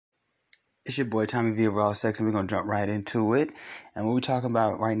It's your boy Tommy V of Raw Sex, and we're gonna jump right into it. And what we're talking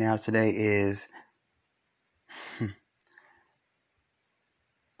about right now today is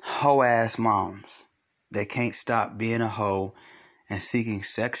hoe ass moms that can't stop being a hoe and seeking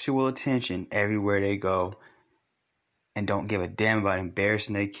sexual attention everywhere they go, and don't give a damn about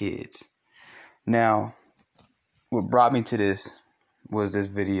embarrassing their kids. Now, what brought me to this was this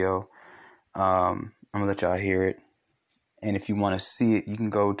video. I'm gonna let y'all hear it. And if you want to see it, you can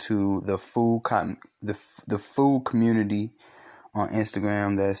go to the food community on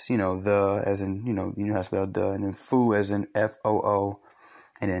Instagram. That's, the as in, you know how to spell the, and then foo as in FOO,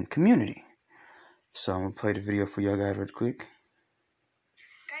 and then community. So I'm gonna play the video for y'all guys real quick.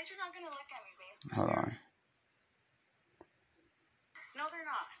 Guys are not gonna look at me, babe. Hold on. No, they're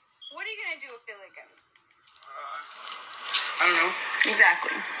not. What are you gonna do if they look at me? I don't know.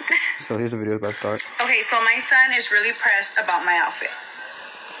 Exactly. So here's the video about to start. Okay, so my son is really pressed about my outfit.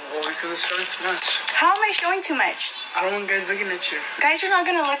 Well, because it's showing too much. How am I showing too much? I don't want guys looking at you. Guys are not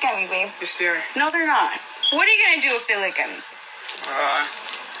gonna look at me, babe. Yes, they are. No, they're not. What are you gonna do if they look at me?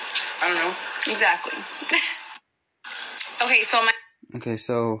 I don't know. Exactly. Okay,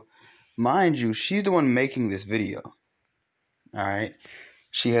 so mind you, she's the one making this video. Alright?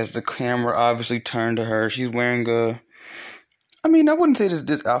 She has the camera obviously turned to her. She's wearing I wouldn't say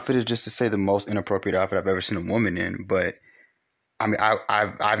this outfit is just to say the most inappropriate outfit I've ever seen a woman in, but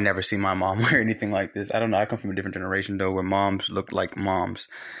I've never seen my mom wear anything like this. I don't know. I come from a different generation though, where moms looked like moms.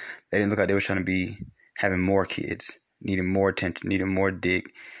 They didn't look like they were trying to be having more kids, needing more attention, needing more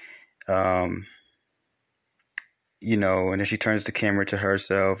dick. And then she turns the camera to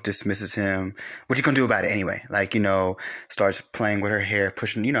herself, dismisses him. What you gonna do about it anyway? Starts playing with her hair,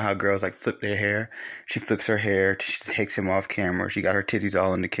 pushing. You know how girls like flip their hair? She flips her hair. She takes him off camera. She got her titties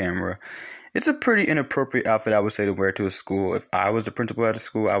all in the camera. It's a pretty inappropriate outfit, I would say, to wear to a school. If I was the principal at a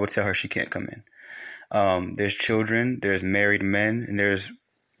school, I would tell her she can't come in. There's children, there's married men, and there's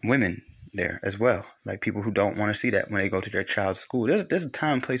women there as well. Like people who don't want to see that when they go to their child's school. There's a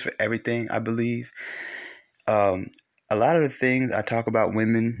time and place for everything, I believe. A lot of the things I talk about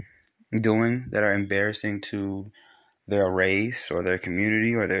women doing that are embarrassing to their race or their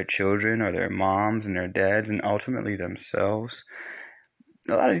community or their children or their moms and their dads and ultimately themselves,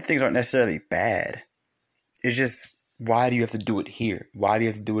 a lot of these things aren't necessarily bad. It's just, why do you have to do it here? Why do you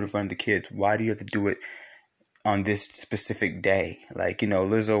have to do it in front of the kids? Why do you have to do it on this specific day?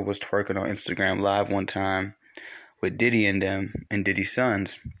 Lizzo was twerking on Instagram Live one time with Diddy and them and Diddy's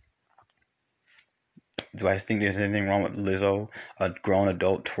sons. Do I think there's anything wrong with Lizzo, a grown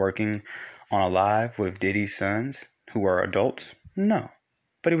adult, twerking on a live with Diddy's sons who are adults? No.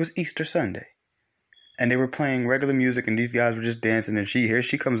 But it was Easter Sunday. And they were playing regular music and these guys were just dancing, and here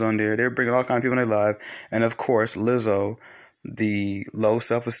she comes on there. They're bringing all kinds of people on their live. And of course, Lizzo, the low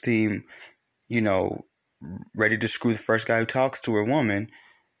self-esteem, ready to screw the first guy who talks to her woman,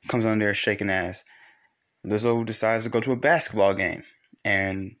 comes on there shaking ass. Lizzo decides to go to a basketball game.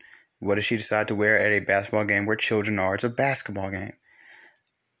 And what does she decide to wear at a basketball game where children are? It's a basketball game.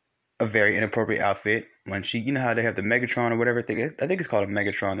 A very inappropriate outfit. When she, how they have the Megatron or whatever. I think it's called a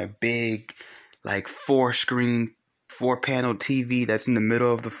Megatron. A big, 4-panel TV that's in the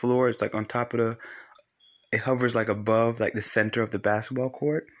middle of the floor. It's on top of it hovers above the center of the basketball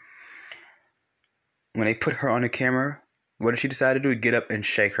court. When they put her on the camera, what did she decide to do? Get up and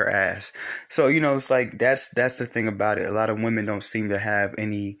shake her ass. So, it's that's the thing about it. A lot of women don't seem to have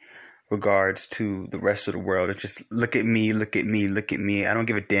any regards to the rest of the world. It's just, look at me, look at me, look at me. I don't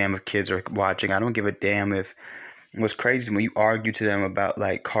give a damn if kids are watching. I don't give a damn if... What's crazy is when you argue to them about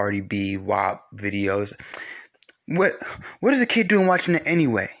Cardi B, WAP videos. What is a kid doing watching it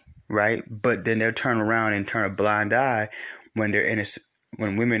anyway, right? But then they'll turn around and turn a blind eye when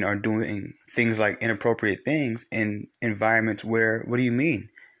when women are doing things like inappropriate things in environments where, what do you mean?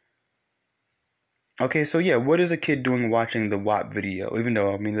 Okay, so yeah, what is a kid doing watching the WAP video? Even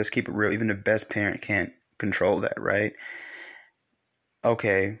though, let's keep it real, even the best parent can't control that, right?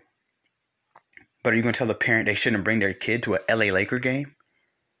 Okay. But are you going to tell the parent they shouldn't bring their kid to a LA Laker game?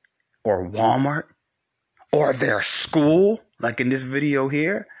 Or Walmart? Or their school? Like in this video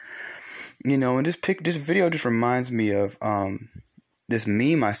here? And this video just reminds me of this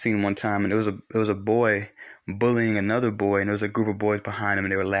meme I seen one time, and it was a boy bullying another boy, and there was a group of boys behind him,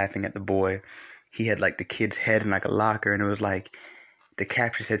 and they were laughing at the boy. He had the kid's head in a locker, and it was the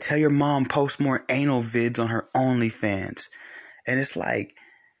caption said, "Tell your mom post more anal vids on her OnlyFans." And it's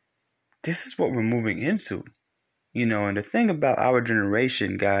this is what we're moving into, and the thing about our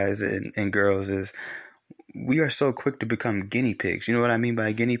generation, guys and girls, is we are so quick to become guinea pigs. You know what I mean by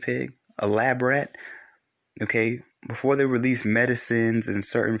a guinea pig? A lab rat. Okay. before they release medicines and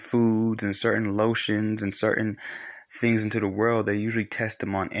certain foods and certain lotions and certain things into the world, they usually test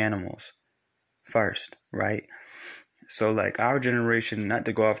them on animals first, right? So like our generation, not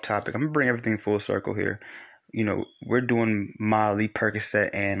to go off topic, I'm gonna bring everything full circle here. You know, we're doing Molly, Percocet,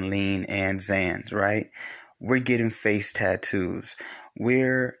 and Lean, and Xans, right? We're getting face tattoos.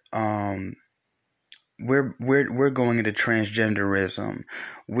 We're going into transgenderism.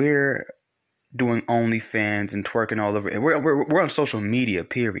 We're doing OnlyFans and twerking all over. We're on social media,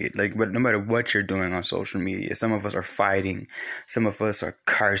 period. Like, but no matter what you're doing on social media, some of us are fighting, some of us are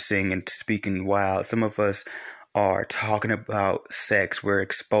cursing and speaking wild, some of us are talking about sex. We're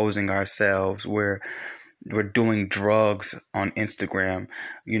exposing ourselves. We're doing drugs on Instagram.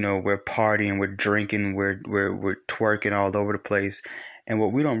 You know, we're partying, we're drinking, we're twerking all over the place. And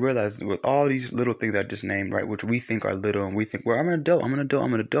what we don't realize with all these little things I just named, right, which we think are little, and we think, well, I'm an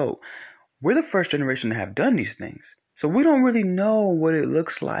adult. We're the first generation to have done these things. So we don't really know what it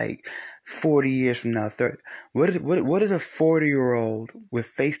looks like 40 years from now, 30. What does a 40-year-old with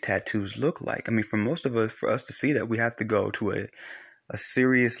face tattoos look like? I mean, for most of us, for us to see that, we have to go to a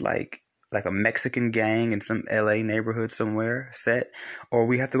serious, like a Mexican gang in some LA neighborhood somewhere set, or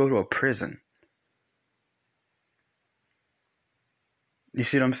we have to go to a prison. You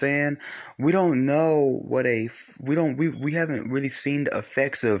see what I'm saying? We don't know what we haven't really seen the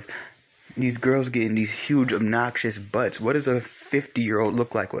effects of these girls getting these huge obnoxious butts. What does a 50-year-old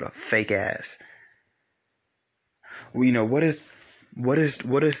look like with a fake ass? Well, you know, what does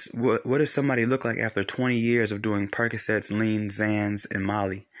somebody look like after 20 years of doing Percocets, Lean, Xans, and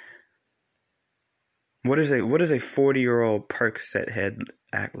Molly? What does a 40-year-old Percocet head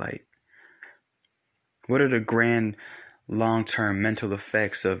act like? What are the grand long-term mental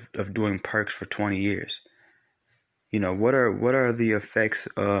effects of doing perks for 20 years? You know, what are the effects?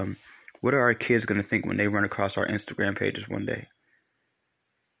 What are our kids going to think when they run across our Instagram pages one day?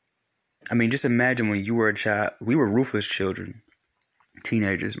 I mean, just imagine when you were a child. We were ruthless children,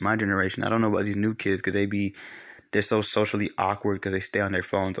 teenagers, my generation. I don't know about these new kids because they're so socially awkward because they stay on their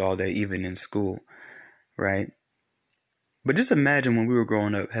phones all day, even in school, right? But just imagine when we were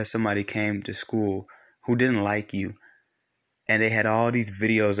growing up, had somebody came to school who didn't like you, and they had all these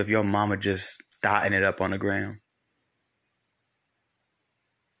videos of your mama just dotting it up on the ground.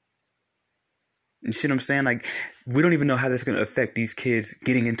 You see what I'm saying? Like, we don't even know how that's going to affect these kids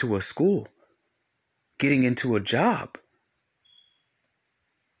getting into a school, getting into a job.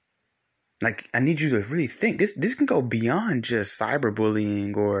 Like, I need you to really think. This can go beyond just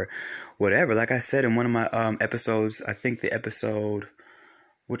cyberbullying or whatever. Like I said in one of my episodes, I think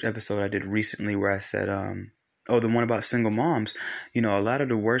which episode I did recently where I said, the one about single moms. You know, a lot of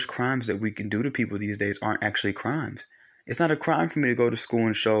the worst crimes that we can do to people these days aren't actually crimes. It's not a crime for me to go to school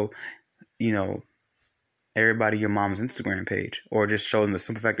and show, you know, everybody your mom's Instagram page, or just show them the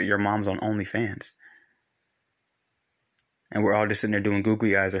simple fact that your mom's on OnlyFans. And we're all just sitting there doing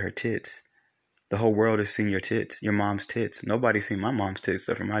googly eyes at her tits. The whole world has seen your tits, your mom's tits. Nobody's seen my mom's tits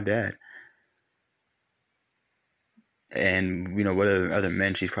except for my dad. And, you know, what other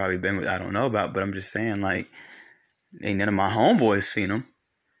men she's probably been with, I don't know about, but I'm just saying, like, ain't none of my homeboys seen them.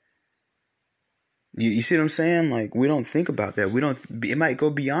 You see what I'm saying? Like, we don't think about that. It might go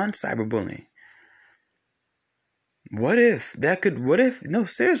beyond cyberbullying. No,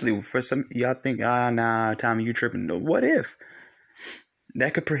 seriously, for some, y'all think, nah, Tommy, you tripping. No, what if?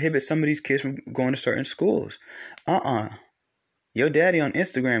 That could prohibit some of these kids from going to certain schools. Your daddy on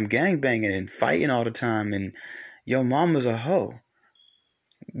Instagram gangbanging and fighting all the time, and your mama's a hoe.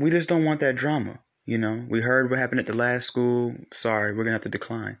 We just don't want that drama, you know? We heard what happened at the last school. Sorry, we're going to have to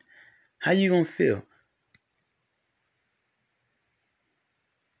decline. How you going to feel?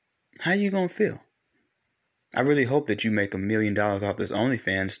 How you going to feel? I really hope that you make $1 million off this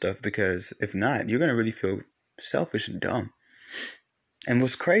OnlyFans stuff, because if not, you're going to really feel selfish and dumb. And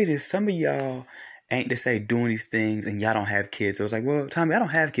what's crazy is some of y'all ain't to say doing these things and y'all don't have kids. So it's like, well, Tommy, I don't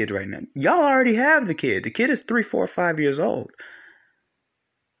have kids right now. Y'all already have the kid. The kid is 3, 4, 5 years old.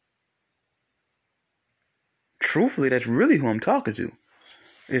 Truthfully, that's really who I'm talking to.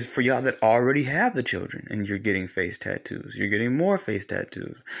 Is for y'all that already have the children and you're getting face tattoos. You're getting more face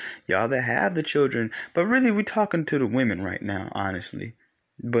tattoos. Y'all that have the children. But really, we're talking to the women right now, honestly.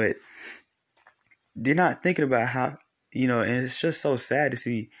 But they're not thinking about how, you know, and it's just so sad to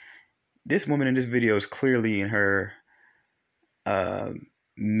see this woman in this video is clearly in her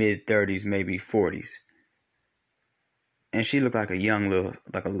mid-30s, maybe 40s. And she looked like a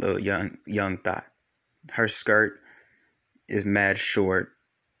little young thought. Her skirt is mad short.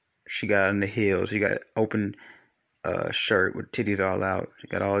 She got on the heels. She got open shirt with titties all out. She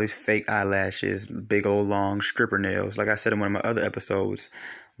got all these fake eyelashes, big old long stripper nails. Like I said in one of my other episodes,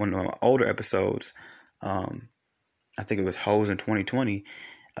 one of my older episodes, I think it was Hoes in 2020.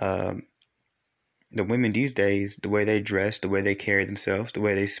 The women these days, the way they dress, the way they carry themselves, the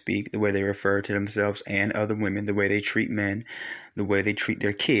way they speak, the way they refer to themselves and other women, the way they treat men, the way they treat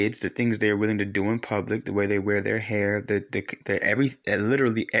their kids, the things they're willing to do in public, the way they wear their hair,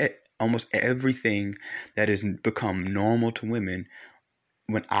 literally almost everything that has become normal to women.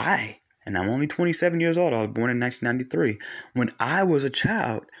 And I'm only 27 years old, I was born in 1993. When I was a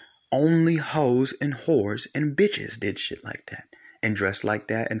child, only hoes and whores and bitches did shit like that. And dress like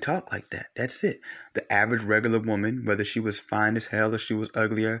that and talk like that. That's it. The average regular woman, whether she was fine as hell or she was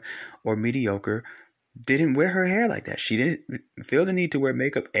uglier or mediocre, didn't wear her hair like that. She didn't feel the need to wear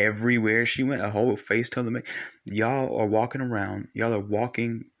makeup everywhere she went. A whole face till the makeup. Y'all are walking around. Y'all are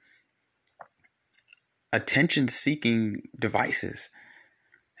walking attention-seeking devices.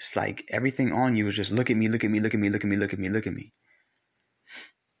 It's like everything on you is just look at me, look at me, look at me, look at me, look at me, look at me.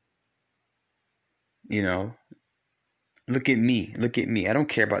 You know? Look at me. Look at me. I don't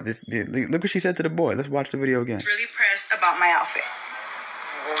care about this. Look what she said to the boy. Let's watch the video again. Really pressed about my outfit.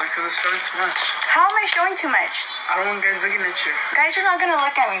 Well, because it's showing too much. How am I showing too much? I don't want guys looking at you. Guys are not gonna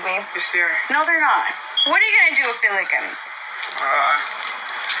look at me, babe. Yes, they are. No, they're not. What are you gonna do if they look at me?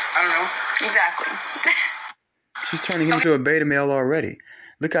 I don't know. Exactly. She's turning him into a beta male already.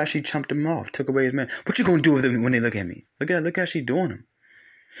 Look how she chumped him off. Took away his man. What you gonna do with them when they look at me? Look how she doing him.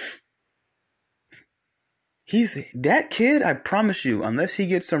 That kid, I promise you, unless he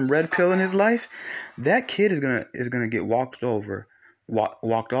gets some red pill in his life, that kid is gonna get walked all over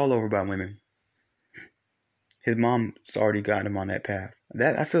by women. His mom's already got him on that path.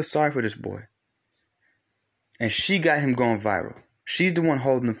 I feel sorry for this boy. And she got him going viral. She's the one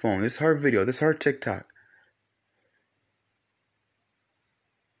holding the phone. This is her video. This is her TikTok.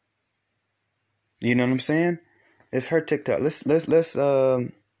 You know what I'm saying? It's her TikTok. Let's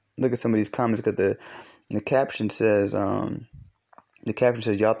look at some of these comments because the caption says,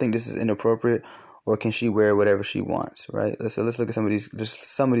 y'all think this is inappropriate, or can she wear whatever she wants, right? So let's look at some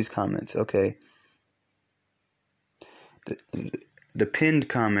of these comments. Okay. The pinned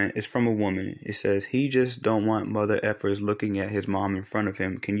comment is from a woman. It says, he just don't want mother effers looking at his mom in front of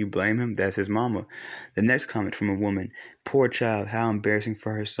him. Can you blame him? That's his mama. The next comment from a woman. Poor child, how embarrassing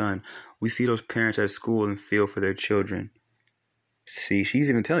for her son. We see those parents at school and feel for their children. See, she's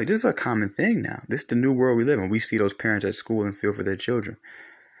even telling you, this is a common thing now. This is the new world we live in. We see those parents at school and feel for their children.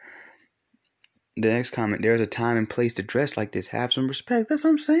 The next comment, there's a time and place to dress like this. Have some respect. That's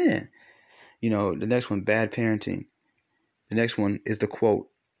what I'm saying. You know, the next one, bad parenting. The next one is the quote.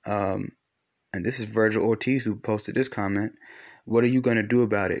 And this is Virgil Ortiz who posted this comment. What are you going to do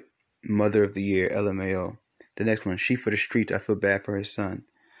about it? Mother of the year, LMAO. The next one, she for the streets. I feel bad for his son.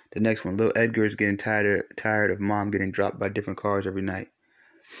 The next one, Lil Edgar is getting tired of mom getting dropped by different cars every night.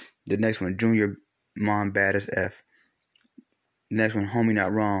 The next one, Junior mom bad as F. The next one, homie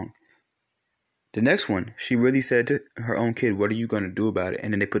not wrong. The next one, she really said to her own kid, what are you going to do about it?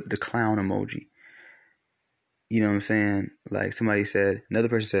 And then they put the clown emoji. You know what I'm saying? Like another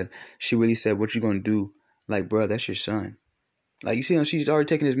person said, she really said, what you going to do? Like, bro, that's your son. Like, you see, she's already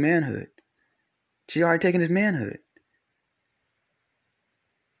taking his manhood.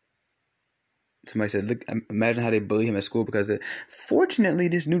 Somebody said, look, imagine how they bully him at school because fortunately,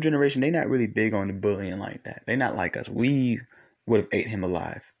 this new generation, they're not really big on the bullying like that. They're not like us. We would have ate him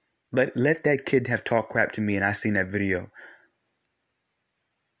alive. Let that kid have talked crap to me and I seen that video.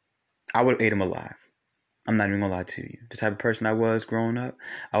 I would have ate him alive. I'm not even going to lie to you. The type of person I was growing up,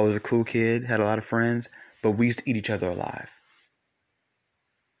 I was a cool kid, had a lot of friends, but we used to eat each other alive.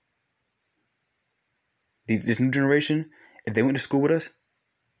 This new generation, if they went to school with us,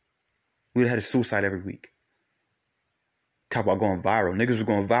 we would have had a suicide every week. Talk about going viral. Niggas was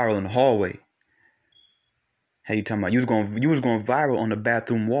going viral in the hallway. How you talking about? You was going viral on the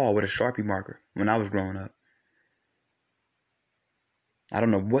bathroom wall with a Sharpie marker when I was growing up. I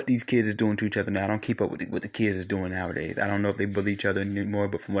don't know what these kids is doing to each other now. I don't keep up with what the kids is doing nowadays. I don't know if they bully each other anymore,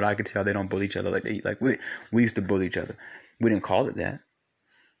 but from what I can tell, they don't bully each other like we used to bully each other. We didn't call it that.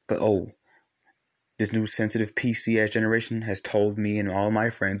 But this new sensitive PC-ass generation has told me and all my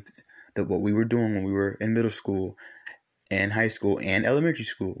friends that what we were doing when we were in middle school and high school and elementary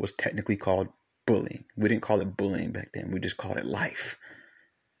school was technically called bullying. We didn't call it bullying back then. We just called it life.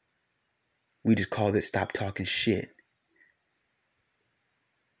 We just called it stop talking shit.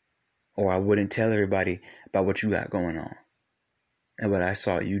 Or I wouldn't tell everybody about what you got going on and what I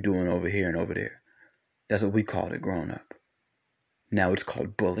saw you doing over here and over there. That's what we called it growing up. Now it's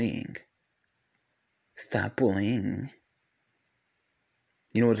called bullying. Stop bullying.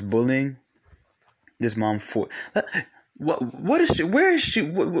 You know what's bullying? This mom what is she? Where is she?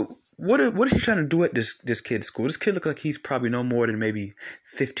 What is she trying to do at this kid's school? This kid looks like he's probably no more than maybe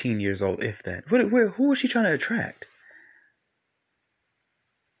 15 years old, if that. Who is she trying to attract?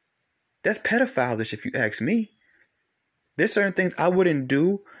 That's pedophile-ish if you ask me. There's certain things I wouldn't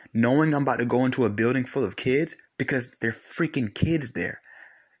do knowing I'm about to go into a building full of kids because they're freaking kids there.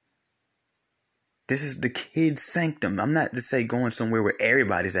 This is the kid's sanctum. I'm not to say going somewhere where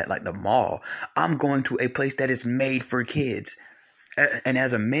everybody's at, like the mall. I'm going to a place that is made for kids. And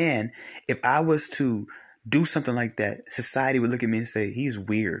as a man, if I was to do something like that, society would look at me and say, he's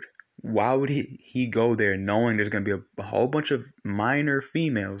weird. Why would he go there knowing there's going to be a whole bunch of minor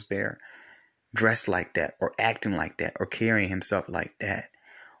females there dressed like that or acting like that or carrying himself like that?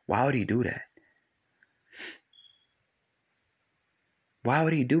 Why would he do that? Why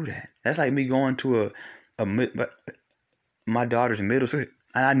would he do that? That's like me going to my daughter's middle school.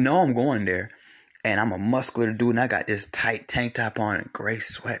 And I know I'm going there. And I'm a muscular dude and I got this tight tank top on and gray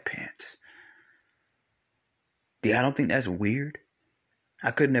sweatpants. Yeah, I don't think that's weird.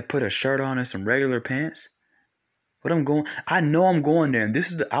 I couldn't have put a shirt on and some regular pants. I know I'm going there and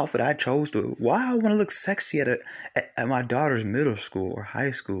this is the outfit I chose to. Why I want to look sexy at my daughter's middle school or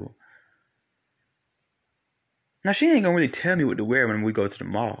high school? Now, she ain't gonna really tell me what to wear when we go to the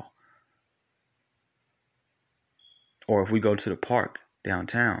mall. Or if we go to the park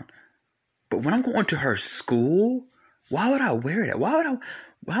downtown. But when I'm going to her school, why would I wear that?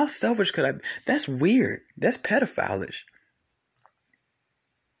 How selfish could I be? That's weird. That's pedophile-ish.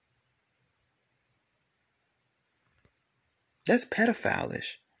 That's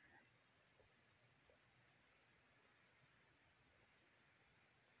pedophile-ish.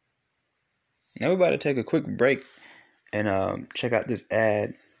 Now we're about to take a quick break and check out this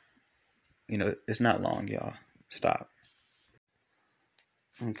ad. You know, it's not long, y'all. Stop.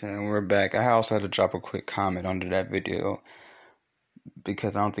 Okay, and we're back. I also had to drop a quick comment under that video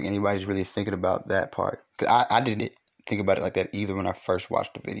because I don't think anybody's really thinking about that part. Because I didn't think about it like that either when I first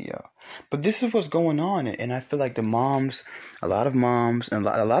watched the video. But this is what's going on, and I feel like the moms, a lot of moms, and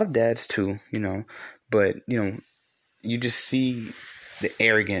a lot of dads too, you know, but, you know, you just see the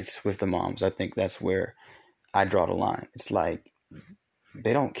arrogance with the moms. I think that's where I draw the line. It's like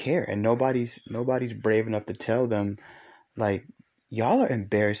they don't care, and nobody's brave enough to tell them, like, y'all are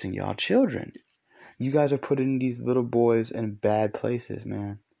embarrassing y'all children. You guys are putting these little boys in bad places,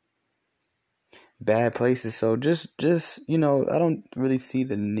 man. Bad places. So just you know, I don't really see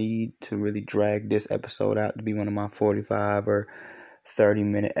the need to really drag this episode out to be one of my 45 or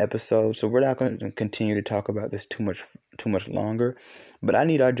 30-minute episodes. So we're not going to continue to talk about this too much longer. But I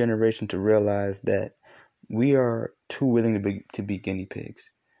need our generation to realize that we are too willing to be guinea pigs.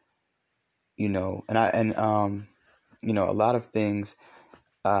 You know, and you know, a lot of things.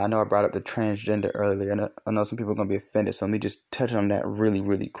 I know I brought up the transgender earlier, and I know some people are going to be offended, so let me just touch on that really,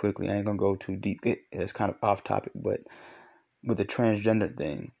 really quickly. I ain't going to go too deep. It's kind of off topic, but with the transgender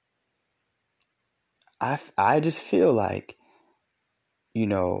thing, I just feel like, you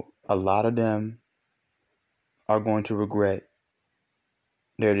know, a lot of them are going to regret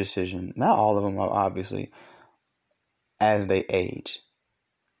their decision. Not all of them, obviously, as they age.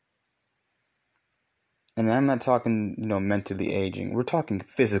 And I'm not talking, you know, mentally aging. We're talking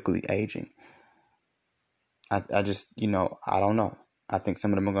physically aging. I just, you know, I don't know. I think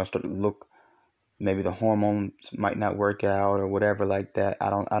some of them are going to start to look, maybe the hormones might not work out or whatever like that. I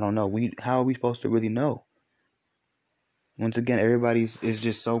don't know. How are we supposed to really know? Once again, everybody's is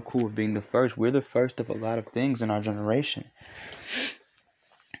just so cool with being the first. We're the first of a lot of things in our generation.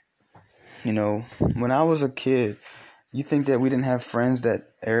 You know, when I was a kid, you think that we didn't have friends that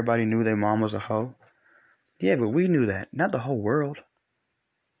everybody knew their mom was a hoe? Yeah, but we knew that. Not the whole world.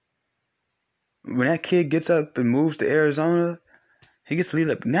 When that kid gets up and moves to Arizona, he gets to leave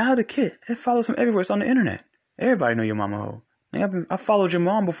that. Now the kid, it follows him everywhere. It's on the internet. Everybody know your mama hoe. I followed your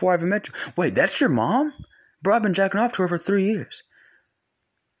mom before I even met you. Wait, that's your mom? Bro, I've been jacking off to her for 3 years.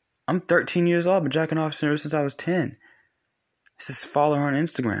 I'm 13 years old. I've been jacking off since I was 10. Just follow her on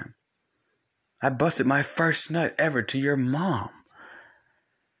Instagram. I busted my first nut ever to your mom.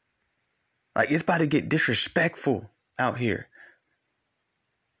 Like, it's about to get disrespectful out here.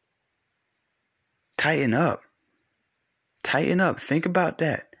 Tighten up. Tighten up. Think about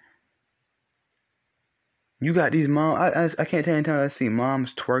that. You got these moms. I can't tell you times I see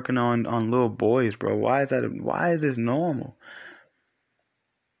moms twerking on little boys, bro. Why is this normal?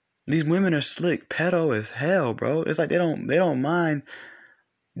 These women are slick, pedo as hell, bro. It's like they don't mind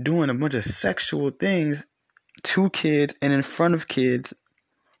doing a bunch of sexual things to kids and in front of kids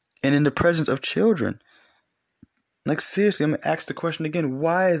and in the presence of children. Like, seriously, I'm going to ask the question again.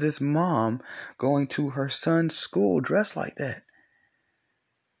 Why is this mom going to her son's school dressed like that?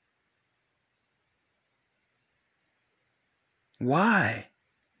 Why?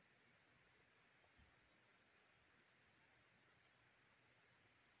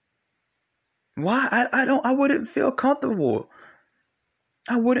 Why? I wouldn't feel comfortable.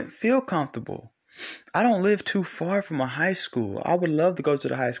 I wouldn't feel comfortable. I don't live too far from a high school. I would love to go to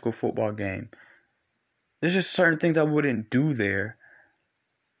the high school football game. There's just certain things I wouldn't do there.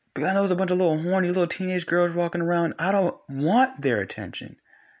 Because I know there's a bunch of little horny little teenage girls walking around. I don't want their attention.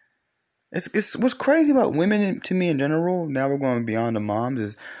 It's what's crazy about women to me in general, now we're going beyond the moms,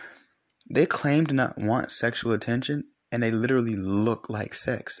 is they claim to not want sexual attention, and they literally look like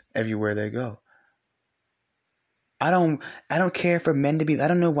sex everywhere they go. I don't care for men to be, I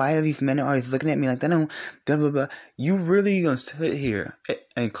don't know why these men are always looking at me like they don't, blah, blah, blah. You really gonna sit here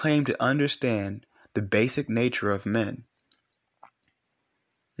and claim to understand the basic nature of men.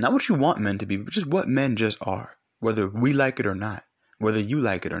 Not what you want men to be, but just what men just are. Whether we like it or not. Whether you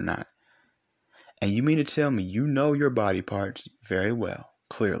like it or not. And you mean to tell me you know your body parts very well,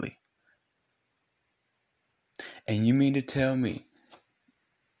 clearly. And you mean to tell me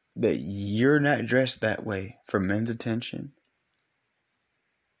that you're not dressed that way for men's attention?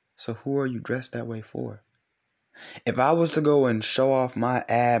 So who are you dressed that way for? If I was to go and show off my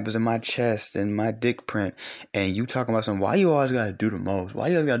abs and my chest and my dick print, and you talking about something, why you always gotta do the most? Why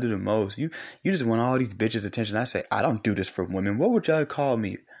you always gotta do the most? You just want all these bitches' attention. I say, I don't do this for women. What would y'all call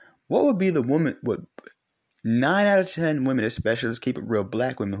me? What would be the woman? What 9 out of 10 women, especially, let's keep it real,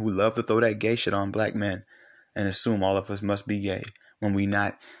 black women who love to throw that gay shit on black men and assume all of us must be gay when we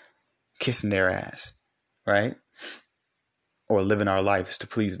not kissing their ass, right? Or living our lives to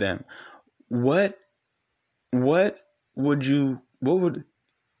please them. What would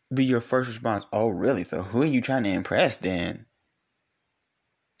be your first response? Oh, really? So who are you trying to impress then?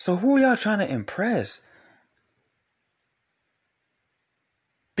 So who are y'all trying to impress?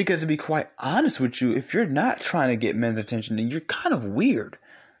 Because to be quite honest with you, if you're not trying to get men's attention, then you're kind of weird.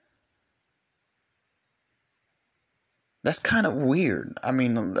 That's kind of weird. I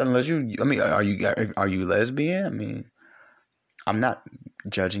mean, unless are you lesbian? I mean, I'm not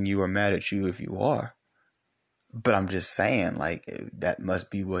judging you or mad at you if you are. But I'm just saying, like, that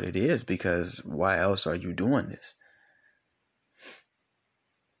must be what it is, because why else are you doing this?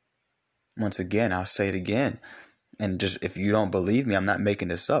 Once again, I'll say it again. And just, if you don't believe me, I'm not making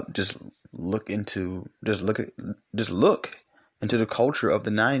this up. Just look into the culture of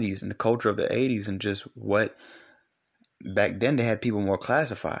the 90s and the culture of the 80s, and just what back then they had people more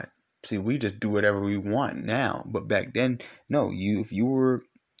classified. See, we just do whatever we want now, but back then, no. If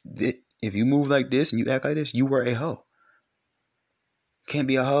you move like this and you act like this, you were a hoe. Can't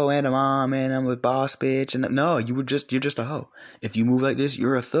be a hoe and a mom and I'm a boss bitch. And no, you're just a hoe. If you move like this,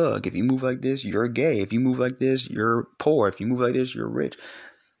 you're a thug. If you move like this, you're gay. If you move like this, you're poor. If you move like this, you're rich.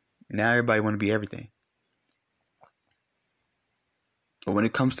 Now everybody want to be everything. But when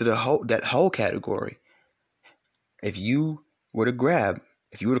it comes to that whole category, if you were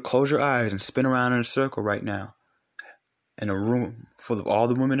to close your eyes and spin around in a circle right now, in a room full of all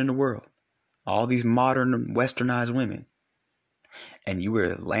the women in the world, all these modern westernized women, and you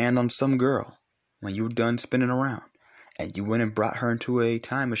were to land on some girl when you were done spinning around, and you went and brought her into a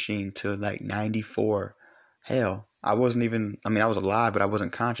time machine to like 94. Hell, I was alive, but I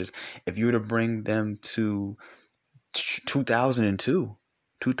wasn't conscious. If you were to bring them to 2002,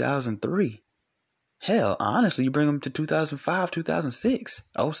 2003, hell, honestly, you bring them to 2005, 2006,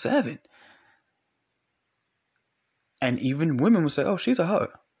 07. And even women would say, oh, she's a hoe.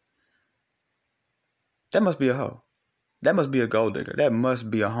 That must be a hoe. That must be a gold digger. That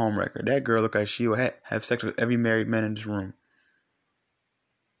must be a homewrecker. That girl look like she will have sex with every married man in this room.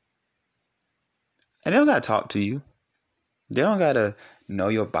 And they don't got to talk to you. They don't got to know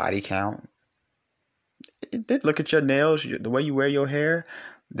your body count. They look at your nails, the way you wear your hair,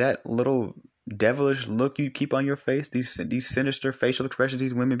 that little devilish look you keep on your face, these sinister facial expressions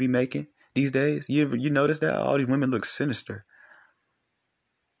these women be making these days. You notice that? All these women look sinister.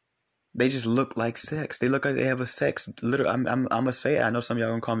 They just look like sex. They look like they have a sex. Literally, I'm gonna say it. I know some of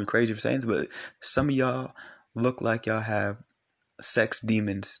y'all gonna call me crazy for saying this, but some of y'all look like y'all have sex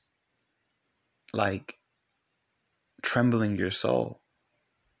demons, like trembling your soul.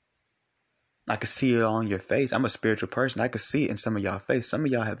 I could see it on your face. I'm a spiritual person. I could see it in some of y'all face. Some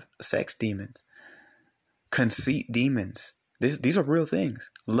of y'all have sex demons, conceit demons. These are real things.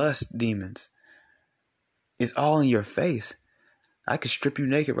 Lust demons. It's all in your face. I could strip you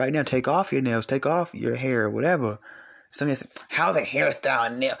naked right now. Take off your nails. Take off your hair. Whatever. Somebody said, how the hairstyle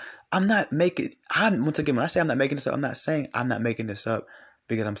and nail. Once again, when I say I'm not making this up, I'm not saying I'm not making this up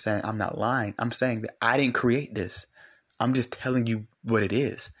because I'm saying I'm not lying. I'm saying that I didn't create this. I'm just telling you what it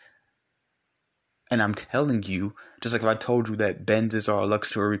is. And I'm telling you, just like if I told you that Benzes are a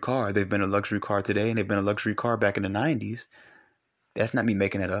luxury car, they've been a luxury car today and they've been a luxury car back in the 90s. That's not me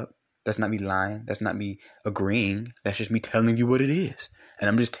making it up. That's not me lying. That's not me agreeing. That's just me telling you what it is. And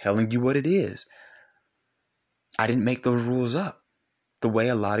I'm just telling you what it is. I didn't make those rules up. The way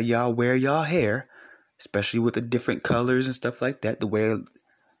a lot of y'all wear y'all hair, especially with the different colors and stuff like that, the way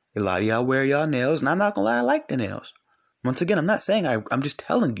a lot of y'all wear y'all nails, and I'm not gonna lie, I like the nails. Once again, I'm not saying I'm just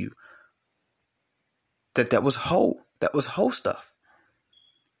telling you that was hoe. That was hoe stuff.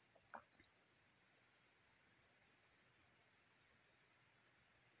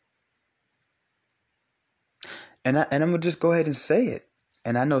 And I'm gonna just go ahead and say it.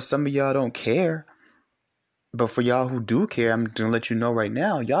 And I know some of y'all don't care. But for y'all who do care, I'm gonna let you know right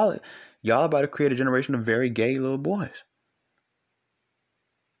now, y'all about to create a generation of very gay little boys.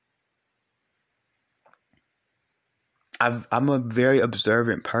 I'm a very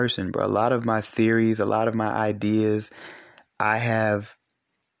observant person, bro. A lot of my theories, a lot of my ideas, I have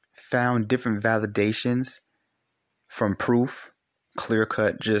found different validations from proof, clear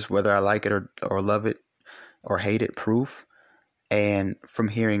cut, just whether I like it or love it or hate it, proof. And from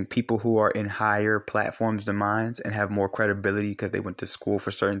hearing people who are in higher platforms than mine and have more credibility because they went to school for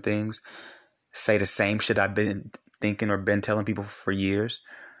certain things, say the same shit I've been thinking or been telling people for years.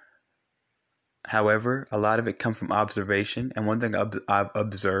 However, a lot of it comes from observation. And one thing I've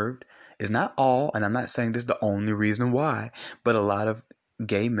observed is not all, and I'm not saying this is the only reason why, but a lot of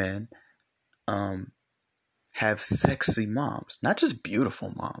gay men have sexy moms. Not just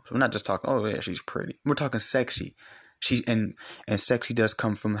beautiful moms. We're not just talking, oh yeah, she's pretty. We're talking sexy. And sexy does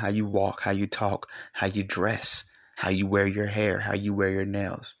come from how you walk, how you talk, how you dress, how you wear your hair, how you wear your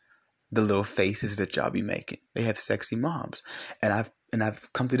nails, the little faces that y'all be making. They have sexy moms, and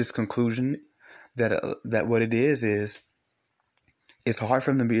I've come to this conclusion that what it is it's hard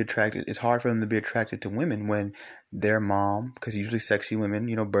for them to be attracted. It's hard for them to be attracted to women when their mom, because usually sexy women,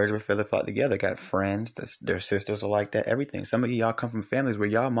 birds of a feather flock together, got friends, their sisters are like that, everything. Some of y'all come from families where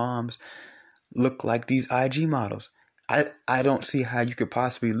y'all moms look like these IG models. I don't see how you could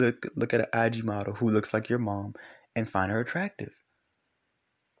possibly look at an IG model who looks like your mom and find her attractive.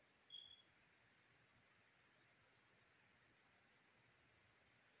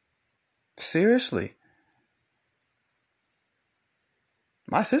 Seriously.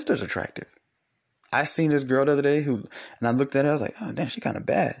 My sister's attractive. I seen this girl the other day and I looked at her, I was like, oh damn, she kind of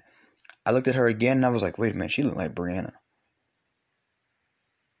bad. I looked at her again and I was like, wait a minute, she looked like Brianna.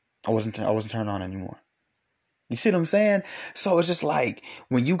 I wasn't turned on anymore. You see what I'm saying? So it's just like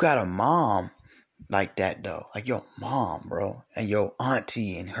when you got a mom like that though, like your mom, bro, and your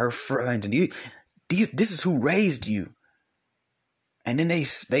auntie and her friends, and this is who raised you. And then they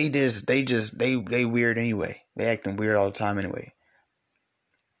weird anyway. They acting weird all the time anyway.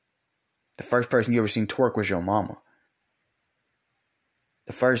 The first person you ever seen twerk was your mama.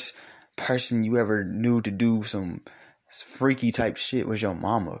 The first person you ever knew to do some freaky type shit was your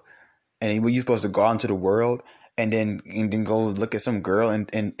mama. And were you supposed to go out into the world and then go look at some girl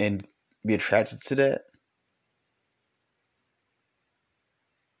and be attracted to that?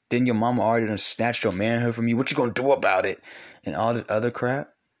 Then your mama already done snatched your manhood from you. What you gonna do about it? And all this other crap.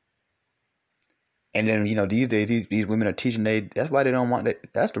 And then, these days, these women are teaching that's why they don't want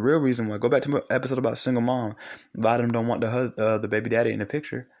that. That's the real reason why. Go back to my episode about single mom. A lot of them don't want the baby daddy in the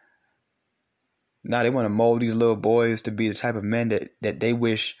picture. Now they want to mold these little boys to be the type of men that they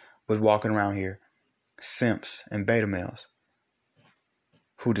wish was walking around here. Simps and beta males.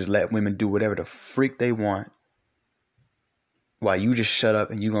 Who just let women do whatever the freak they want. While you just shut up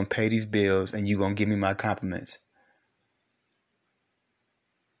and you gonna pay these bills and you gonna give me my compliments.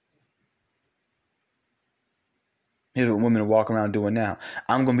 Here's what women are walking around doing now.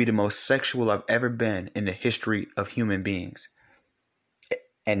 I'm going to be the most sexual I've ever been in the history of human beings.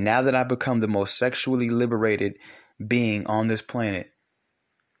 And now that I've become the most sexually liberated being on this planet,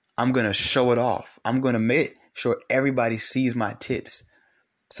 I'm going to show it off. I'm going to make sure everybody sees my tits.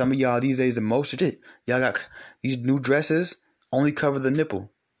 Some of y'all these days, the most of it, y'all got these new dresses only cover the nipple.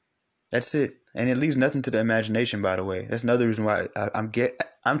 That's it. And it leaves nothing to the imagination, by the way. That's another reason why I'm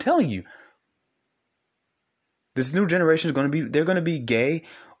telling you. This new generation is they're going to be gay,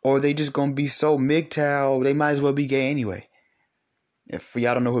 or they just going to be so MGTOW, they might as well be gay anyway. If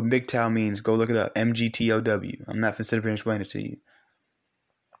y'all don't know what MGTOW means, go look it up. MGTOW. I'm not going to sit up here and explain it to you.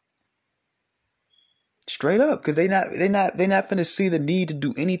 Straight up, because they not finna see the need to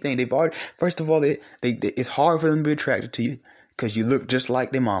do anything. They've already, first of all, they it's hard for them to be attracted to you because you look just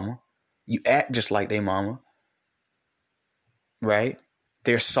like their mama, you act just like their mama, right?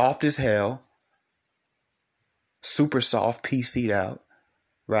 They're soft as hell, super soft, PC'd out,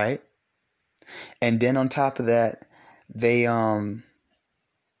 right? And then on top of that, they damn,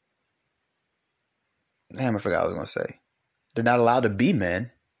 I forgot what I was gonna say. They're not allowed to be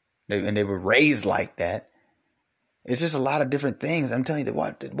men, and they were raised like that. It's just a lot of different things. I'm telling you,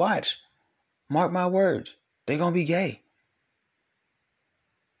 watch. Mark my words. They're going to be gay.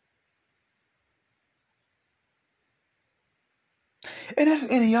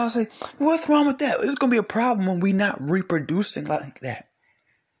 And y'all say, what's wrong with that? It's going to be a problem when we not reproducing like that.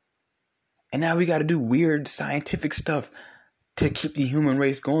 And now we got to do weird scientific stuff to keep the human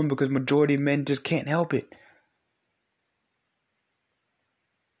race going because majority of men just can't help it.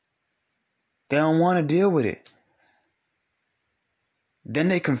 They don't want to deal with it. Then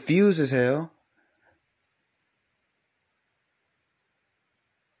they confused as hell.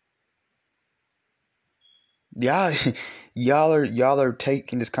 Y'all are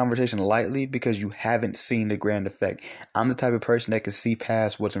taking this conversation lightly because you haven't seen the grand effect. I'm the type of person that can see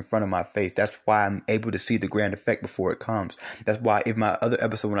past what's in front of my face. That's why I'm able to see the grand effect before it comes. That's why in my other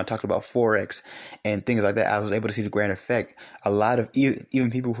episode when I talked about Forex and things like that, I was able to see the grand effect. A lot of even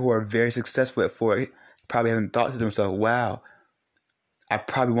people who are very successful at Forex probably haven't thought to themselves, wow, I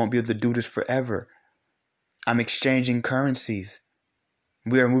probably won't be able to do this forever. I'm exchanging currencies.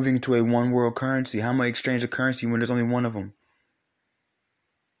 We are moving to a one world currency. How am I exchange a currency when there's only one of them?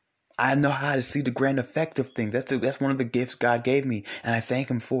 I know how to see the grand effect of things. That's one of the gifts God gave me, and I thank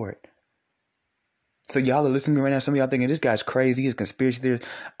Him for it. So y'all are listening to me right now. Some of y'all thinking this guy's crazy. He's a conspiracy theorist.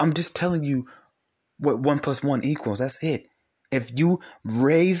 I'm just telling you what 1 + 1 equals. That's it. If you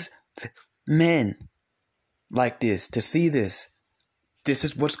raise men like this to see this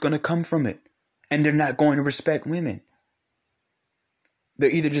is what's going to come from it. And they're not going to respect women. They're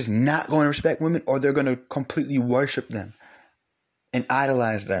either just not going to respect women or they're going to completely worship them and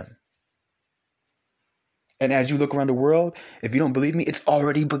idolize them. And as you look around the world, if you don't believe me, it's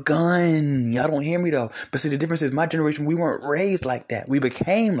already begun. Y'all don't hear me though. But see, the difference is my generation, we weren't raised like that. We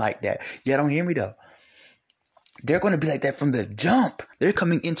became like that. Y'all don't hear me though. They're going to be like that from the jump. They're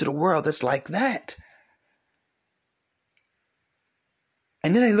coming into the world that's like that.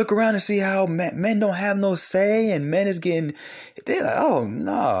 And then they look around and see how men don't have no say and men is getting, they're like, oh,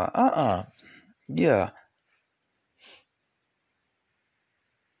 no, yeah.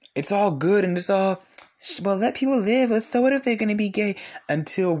 It's all good and it's all, well, let people live. So what if they're going to be gay?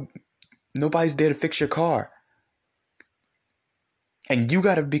 Until nobody's there to fix your car. And you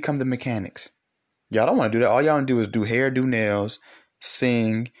got to become the mechanics. Y'all don't want to do that. All y'all want to do is do hair, do nails,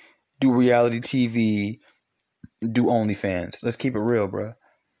 sing, do reality TV, do OnlyFans. Let's keep it real, bro.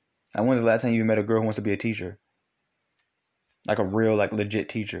 And when's the last time you met a girl who wants to be a teacher? Like a real, like legit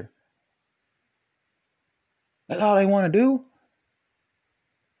teacher. That's all they want to do.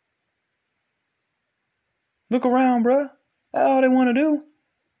 Look around, bro. That's all they want to do.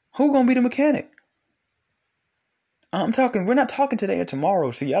 Who gonna be the mechanic? We're not talking today or tomorrow.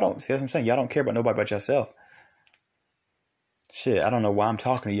 See, that's what I'm saying. Y'all don't care about nobody but yourself. Shit, I don't know why I'm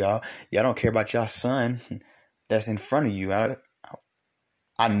talking to y'all. Y'all don't care about y'all son that's in front of you.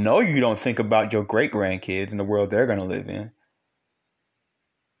 I know you don't think about your great-grandkids and the world they're going to live in.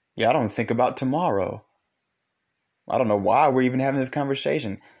 Y'all don't think about tomorrow. I don't know why we're even having this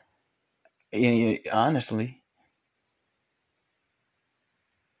conversation. Honestly.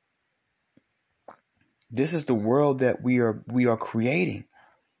 This is the world that we are creating.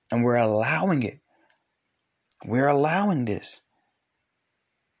 And we're allowing it. We're allowing this.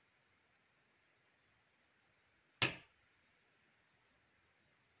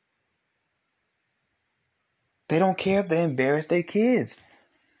 They don't care if they embarrass their kids.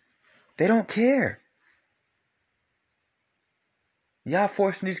 They don't care. Y'all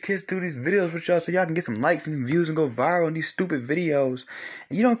forcing these kids to do these videos with y'all so y'all can get some likes and views and go viral in these stupid videos.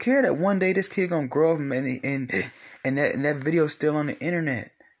 And you don't care that one day this kid gonna grow up and that video's still on the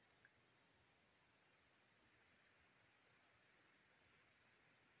internet.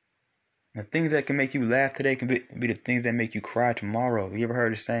 The things that can make you laugh today can be the things that make you cry tomorrow. You ever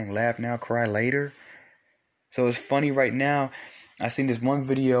heard the saying, laugh now, cry later? So it's funny right now. I seen this one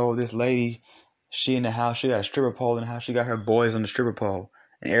video of this lady. She in the house. She got a stripper pole in the house. She got her boys on the stripper pole.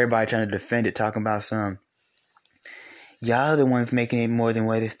 And everybody trying to defend it, talking about y'all the ones making it more than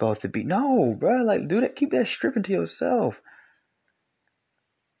what it's supposed to be. No, bro. Like, do that. Keep that stripping to yourself.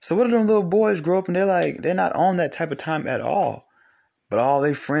 So what if them little boys grow up and they're not on that type of time at all? But all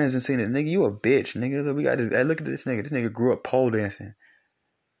they friends and saying, nigga, you a bitch, nigga. We got this. Hey, look at this nigga. This nigga grew up pole dancing.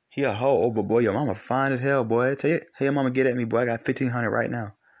 He a hoe. Oh, but boy, your mama fine as hell, boy. Tell you, hey, your mama get at me, boy. I got 1,500 right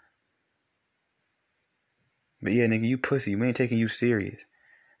now. But yeah, nigga, you pussy. We ain't taking you serious.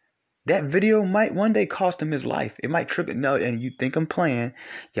 That video might one day cost him his life. It might trip it. No, and you think I'm playing.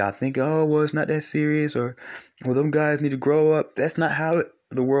 Y'all think, oh, well, it's not that serious, or, well, them guys need to grow up. That's not how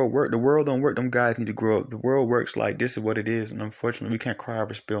the world works. The world don't work. Them guys need to grow up. The world works like this is what it is. And unfortunately, we can't cry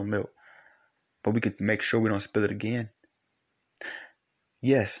over spilled milk. But we can make sure we don't spill it again.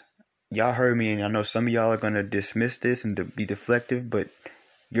 Yes, y'all heard me, and I know some of y'all are going to dismiss this and be deflective, but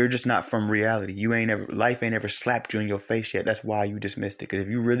you're just not from reality. Life ain't ever slapped you in your face yet. That's why you dismissed it. Because if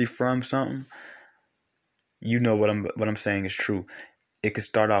you really from something, you know what I'm saying is true. It could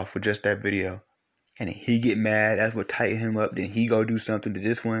start off with just that video, and then he get mad. That's what tighten him up. Then he go do something to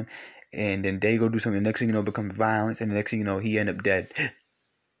this one, and then they go do something. The next thing you know, becomes violence, and the next thing you know, he end up dead.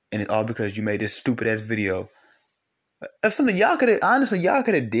 And it's all because you made this stupid ass video. That's something y'all could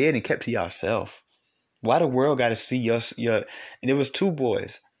have did and kept to yourself. Why the world got to see your? And it was two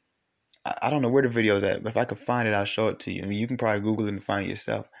boys. I don't know where the video is at, but if I could find it, I'll show it to you. I mean, you can probably Google it and find it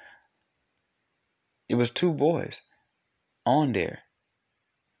yourself. It was two boys on there,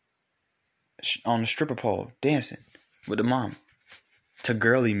 on the stripper pole, dancing with the mom to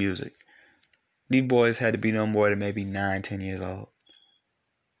girly music. These boys had to be no more than maybe 9, 10 years old.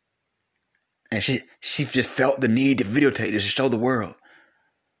 And she just felt the need to videotape this to show the world.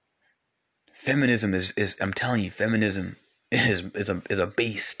 Feminism is I'm telling you, feminism is a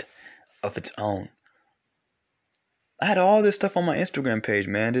beast of its own. I had all this stuff on my Instagram page,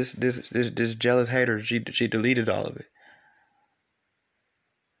 man. This jealous hater, she deleted all of it.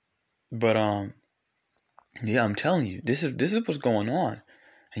 But yeah, I'm telling you, this is what's going on.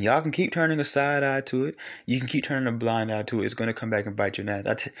 And y'all can keep turning a side eye to it. You can keep turning a blind eye to it. It's gonna come back and bite your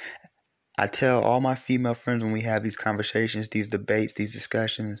ass. I tell all my female friends when we have these conversations, these debates, these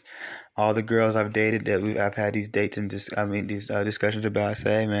discussions, all the girls I've dated I've had these dates and these discussions about. I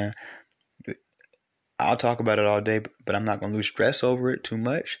say, hey, man, I'll talk about it all day, but I'm not gonna lose stress over it too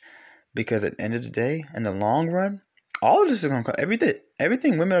much, because at the end of the day, in the long run, all of this is gonna come.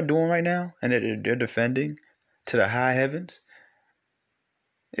 Everything women are doing right now, and they're defending to the high heavens,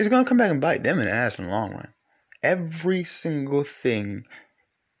 is gonna come back and bite them in the ass in the long run. Every single thing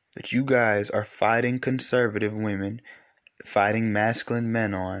that you guys are fighting conservative women, fighting masculine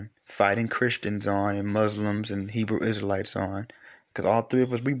men on, fighting Christians on, and Muslims and Hebrew Israelites on, because all three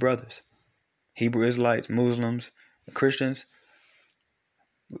of us, we brothers. Hebrew Israelites, Muslims, Christians.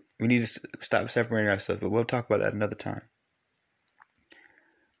 We need to stop separating ourselves, but we'll talk about that another time.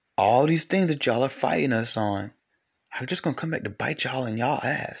 All these things that y'all are fighting us on are just going to come back to bite y'all in y'all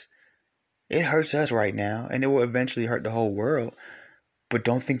ass. It hurts us right now, and it will eventually hurt the whole world. But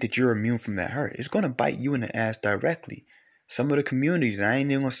don't think that you're immune from that hurt. It's going to bite you in the ass directly. Some of the communities, and I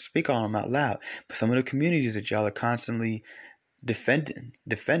ain't even going to speak on them out loud, but some of the communities that y'all are constantly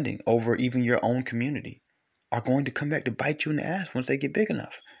defending over even your own community are going to come back to bite you in the ass once they get big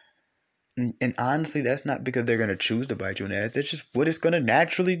enough. And honestly, that's not because they're going to choose to bite you in the ass. That's just what it's going to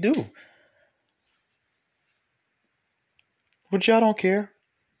naturally do. But y'all don't care.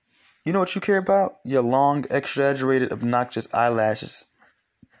 You know what you care about? Your long, exaggerated, obnoxious eyelashes.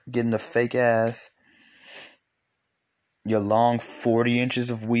 Getting a fake ass. Your long 40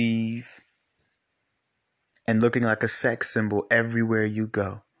 inches of weave. And looking like a sex symbol everywhere you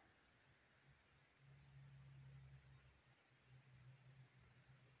go.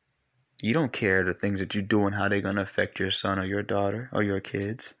 You don't care the things that you do and how they're going to affect your son or your daughter or your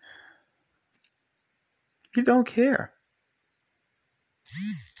kids. You don't care.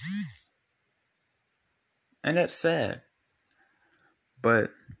 And that's sad. But,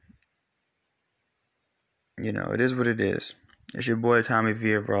 you know, it is what it is. It's your boy Tommy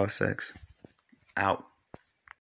V of Raw Sex. Out.